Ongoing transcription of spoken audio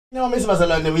No, Miss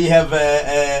Masalone, we have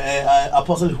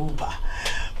Apostle Hooper.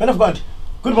 Man of God,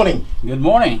 good morning. Good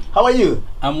morning. How are you?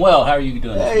 I'm well. How are you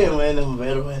doing? Hey, man, I'm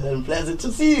very well and pleasant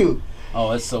to see you.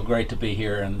 Oh, it's so great to be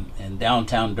here in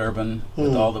downtown Durban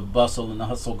with all the bustle and the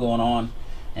hustle going on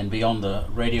and be on the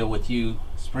radio with you,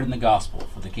 spreading the gospel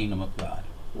for the kingdom of God.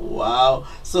 Wow.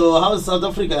 So, how is South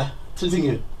Africa treating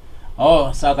you?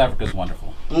 Oh, South Africa is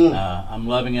wonderful. I'm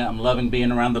loving it. I'm loving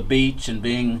being around the beach and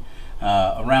being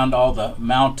around all the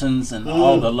mountains and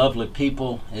all the lovely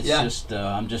people. It's just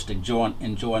I'm just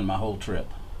enjoying my whole trip.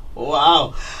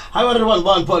 Wow. Hi everyone,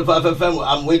 1.5 FM.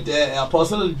 I'm with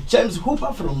Apostle James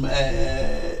Hooper from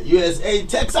USA,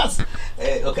 Texas.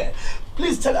 Okay.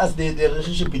 Please tell us the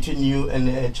relationship between you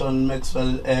and John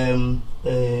Maxwell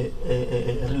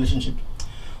relationship.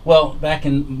 Well, back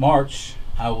in March,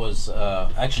 I was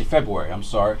actually February, I'm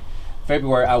sorry.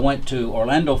 February, I went to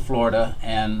Orlando, Florida,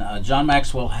 and John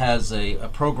Maxwell has a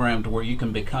program to where you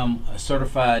can become a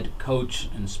certified coach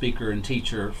and speaker and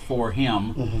teacher for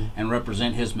him and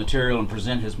represent his material and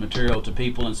present his material to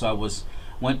people. And so I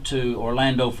went to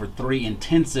Orlando for 3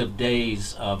 intensive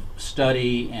days of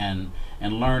study and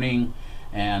learning.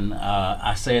 And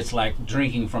I say it's like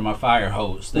drinking from a fire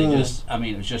hose. They just, I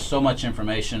mean, it's just so much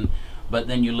information. But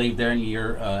then you leave there and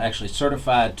you're actually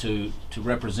certified to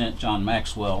represent John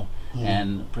Maxwell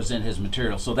and present his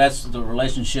material. So that's the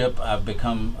relationship. I've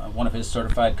become one of his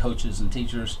certified coaches and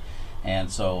teachers,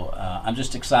 and so I'm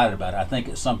just excited about it. I think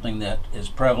it's something that is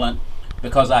prevalent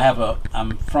because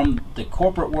I'm from the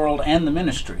corporate world and the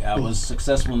ministry. I was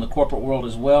successful in the corporate world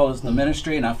as well as the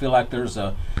ministry, and I feel like there's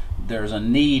a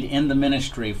need in the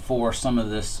ministry for some of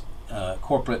this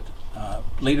corporate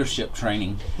leadership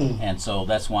training, and so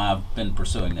that's why I've been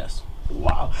pursuing this.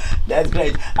 Wow, that's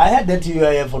great. I heard that you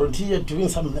are a volunteer doing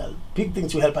some big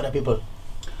things to help other people.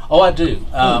 Oh, I do.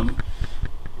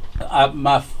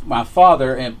 My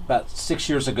father, about 6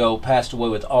 years ago, passed away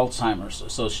with Alzheimer's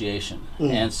Association,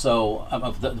 and so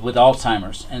with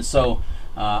Alzheimer's, and so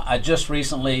I just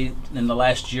recently, in the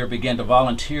last year, began to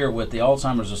volunteer with the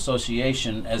Alzheimer's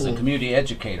Association as a community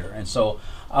educator, and so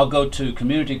I'll go to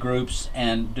community groups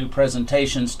and do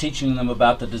presentations, teaching them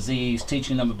about the disease,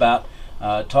 teaching them about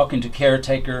talking to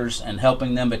caretakers and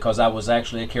helping them, because I was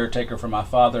actually a caretaker for my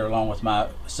father along with my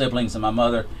siblings and my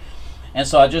mother. And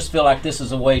so I just feel like this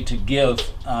is a way to give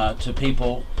to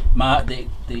people the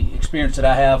experience that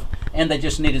I have, and they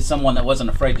just needed someone that wasn't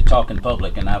afraid to talk in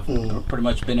public. And I've pretty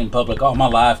much been in public all my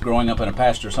life, growing up in a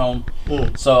pastor's home.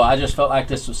 So I just felt like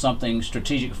this was something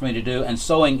strategic for me to do, and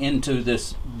sewing into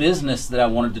this business that I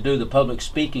wanted to do, the public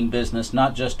speaking business,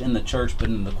 not just in the church but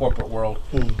in the corporate world.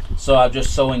 So I'm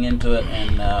just sewing into it,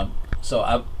 and so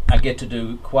I get to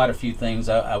do quite a few things.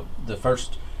 I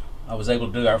was able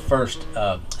to do our first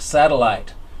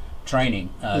satellite training,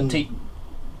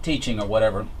 teaching or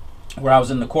whatever, where I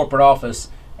was in the corporate office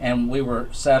and we were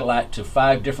satellite to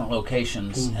 5 different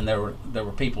locations, and there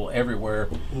were people everywhere,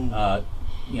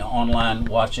 online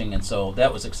watching, and so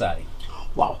that was exciting.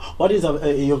 Wow, what is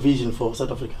your vision for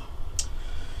South Africa?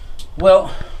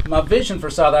 Well, my vision for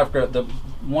South Africa,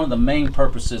 one of the main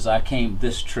purposes I came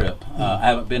this trip. I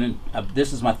haven't been in.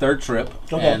 This is my 3rd trip,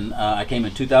 and I came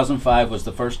in 2005. Was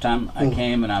the first time I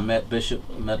came, and I met Bishop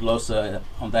Medlosa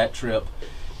on that trip,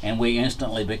 and we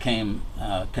instantly became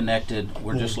connected.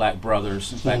 We're just like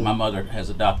brothers. In fact, my mother has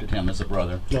adopted him as a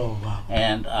brother. Oh, wow.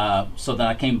 And so then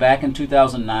I came back in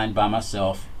 2009 by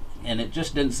myself. And it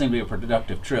just didn't seem to be a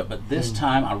productive trip. But this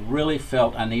time I really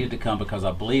felt I needed to come because I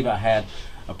believe I had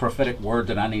a prophetic word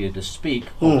that I needed to speak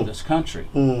over this country.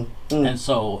 And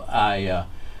so I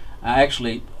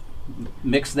actually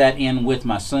mixed that in with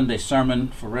my Sunday sermon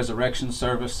for resurrection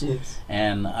service.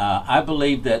 And I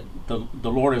believe that the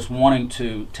Lord is wanting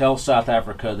to tell South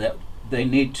Africa that they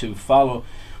need to follow.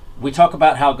 We talk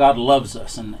about how God loves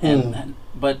us,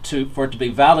 but for it to be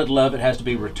valid love, it has to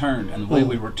be returned. And the way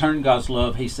we return God's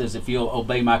love, He says, if you'll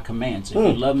obey my commands, if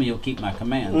you love me, you'll keep my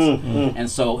commands. And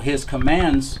so His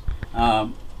commands,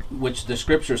 which the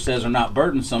scripture says are not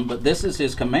burdensome, but this is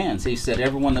His commands. He said,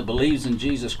 everyone that believes in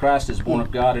Jesus Christ is born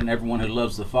of God, and everyone who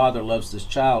loves the Father loves this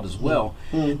child as well.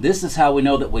 This is how we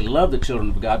know that we love the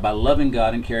children of God, by loving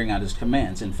God and carrying out His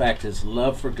commands. In fact, His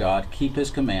love for God, keep His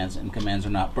commands, and commands are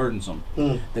not burdensome.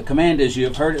 The command is, you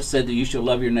have heard it said that you shall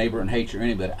love your neighbor and hate your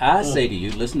enemy. But I say to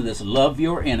you, listen to this, love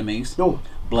your enemies,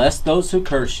 bless those who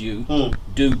curse you,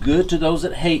 do good to those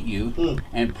that hate you,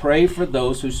 and pray for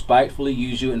those who spitefully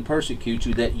use you and persecute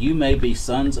you, that you may be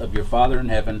sons of your Father in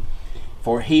heaven.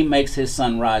 For He makes His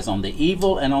sun rise on the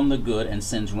evil and on the good, and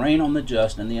sends rain on the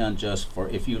just and the unjust. For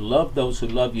if you love those who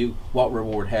love you, what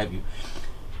reward have you?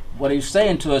 What He's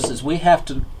saying to us is we have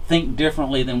to think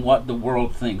differently than what the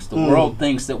world thinks. The world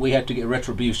thinks that we have to get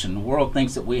retribution. The world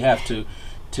thinks that we have to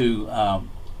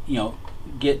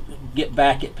get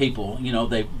back at people.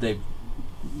 The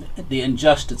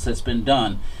injustice that's been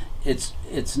done. It's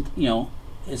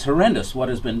horrendous what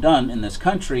has been done in this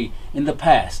country in the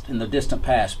past, in the distant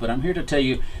past. But I'm here to tell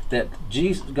you that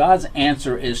God's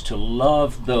answer is to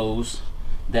love those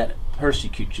that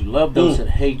persecute you, love those that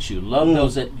hate you, love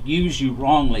those that use you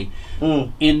wrongly.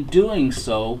 In doing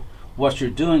so, what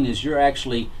you're doing is you're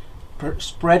actually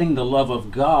spreading the love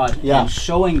of God and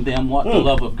showing them what the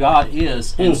love of God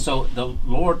is. And so the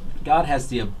Lord God has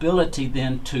the ability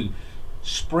then to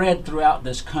spread throughout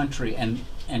this country and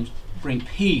bring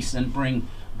peace and bring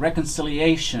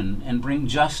reconciliation and bring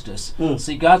justice.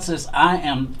 See, God says,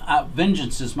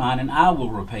 vengeance is mine and I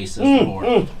will repay, says the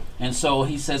Lord. And so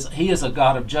he says he is a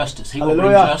God of justice. He will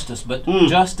bring justice, but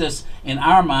justice in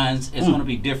our minds is going to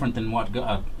be different than what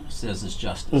God says is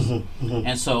justice.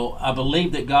 And so I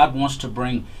believe that God wants to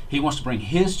bring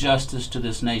his justice to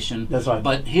this nation. That's right.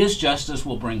 But his justice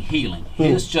will bring healing.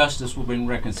 His justice will bring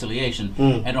reconciliation.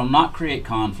 And it will not create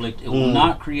conflict. It will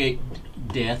not create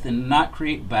death and not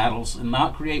create battles and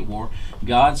not create war.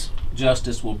 God's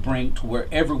justice will bring to where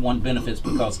everyone benefits,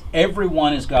 because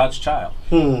everyone is God's child.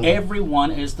 Everyone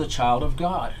is the child of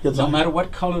God. No matter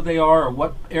what color they are or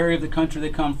what area of the country they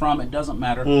come from, it doesn't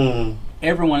matter.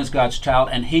 Everyone is God's child,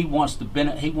 and he wants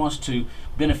to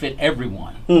benefit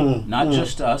everyone, not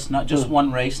just us, not just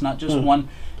one race, not just one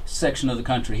section of the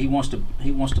country. He wants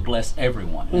to bless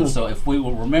everyone. And so if we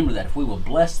will remember that, if we will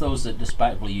bless those that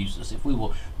despitefully use us, if we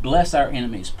will bless our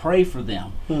enemies, pray for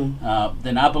them,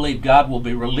 then I believe God will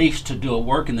be released to do a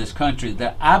work in this country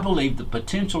that I believe the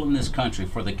potential in this country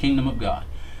for the kingdom of God.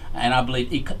 And I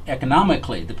believe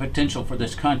economically the potential for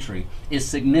this country is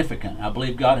significant. I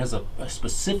believe God has a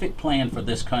specific plan for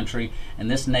this country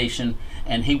and this nation,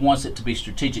 and he wants it to be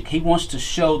strategic. He wants to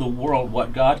show the world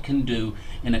what God can do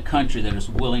in a country that is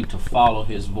willing to follow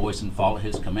his voice and follow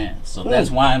his commands. So that's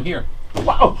why I'm here.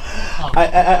 Wow.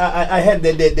 I heard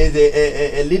that there's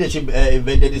a leadership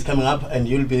event that is coming up, and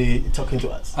you'll be talking to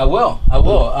us. I will.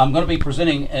 I'm going to be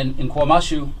presenting in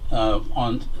KwaMashu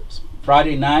on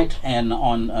Friday night, and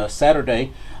on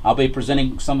Saturday I'll be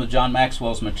presenting some of John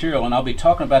Maxwell's material, and I'll be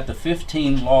talking about the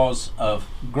 15 laws of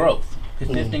growth, the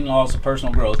 15 laws of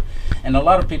personal growth. And a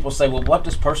lot of people say, well, what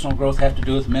does personal growth have to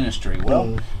do with ministry?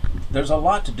 Well, there's a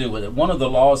lot to do with it. One of the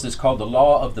laws is called the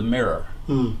law of the mirror.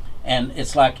 And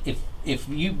it's like if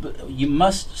you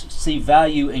must see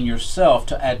value in yourself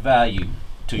to add value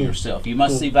to yourself. You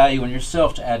must see value in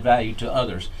yourself to add value to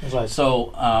others. That's right.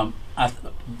 So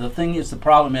the thing is, the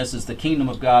problem is the kingdom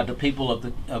of God, the people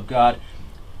of God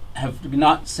have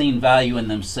not seen value in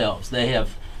themselves. They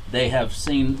have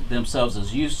seen themselves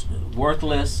as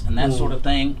worthless and that sort of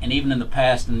thing. And even in the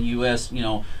past in the U.S.,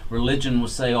 religion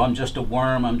would say, oh, I'm just a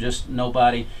worm, I'm just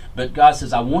nobody. But God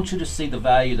says, I want you to see the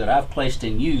value that I've placed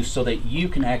in you, so that you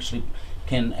can actually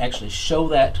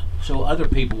show other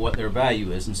people what their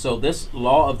value is. And so this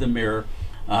law of the mirror,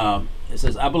 it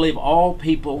says, I believe all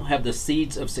people have the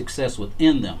seeds of success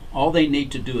within them. All they need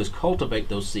to do is cultivate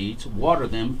those seeds, water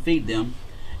them, feed them,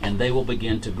 and they will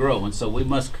begin to grow. And so we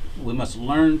must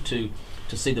learn to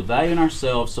see the value in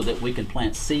ourselves, so that we can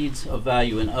plant seeds of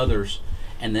value in others,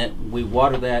 and that we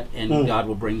water that, and God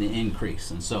will bring the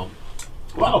increase. And so,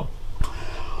 wow.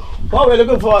 Well, we're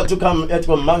looking forward to come at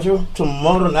KwaMashu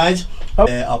tomorrow night.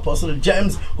 Apostle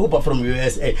James Hooper from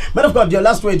USA. Man of God, your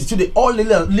last word to all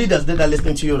leaders that are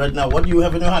listening to you right now. What do you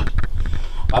have in your hand?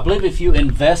 I believe if you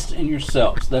invest in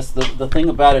yourselves, that's the thing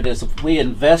about it, is if we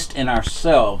invest in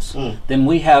ourselves, then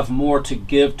we have more to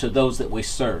give to those that we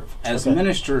serve. As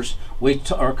ministers, we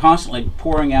are constantly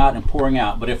pouring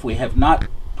out, but if we have not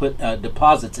put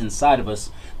deposits inside of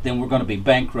us, then we're going to be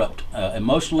bankrupt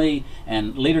emotionally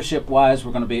and leadership-wise.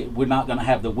 We're not going to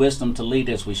have the wisdom to lead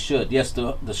as we should. Yes,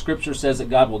 the Scripture says that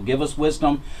God will give us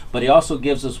wisdom, but He also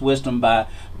gives us wisdom by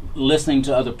listening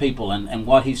to other people and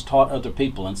what He's taught other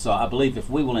people. And so I believe if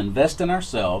we will invest in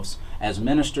ourselves as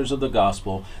ministers of the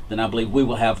gospel, then I believe we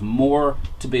will have more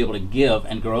to be able to give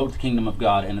and grow the kingdom of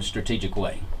God in a strategic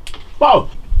way. Wow!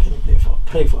 Can you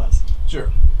pray for us?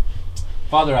 Sure.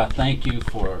 Father, I thank you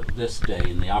for this day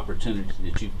and the opportunity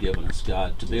that you've given us,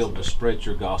 God, to be able to spread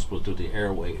your gospel through the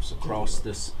airwaves across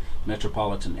this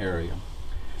metropolitan area.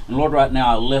 And Lord, right now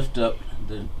I lift up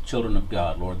the children of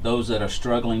God, Lord, those that are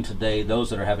struggling today, those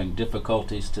that are having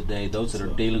difficulties today, those that are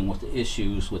dealing with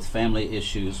issues, with family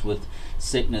issues, with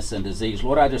sickness and disease.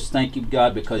 Lord, I just thank you,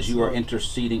 God, because you are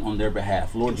interceding on their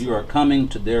behalf. Lord, you are coming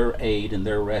to their aid and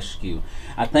their rescue.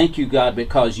 I thank you, God,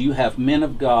 because you have men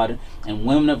of God and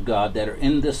women of God that are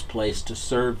in this place to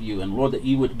serve you. And Lord, that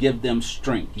you would give them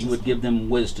strength, you would give them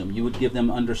wisdom, you would give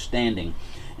them understanding.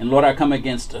 And Lord, I come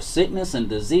against sickness and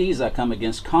disease. I come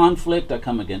against conflict. I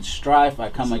come against strife. I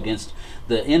come against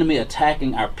the enemy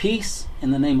attacking our peace in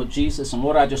the name of Jesus. And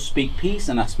Lord, I just speak peace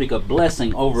and I speak a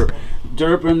blessing over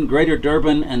Durban, Greater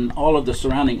Durban, and all of the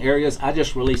surrounding areas. I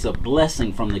just release a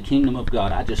blessing from the kingdom of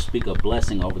God. I just speak a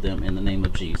blessing over them in the name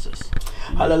of Jesus.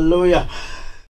 Hallelujah.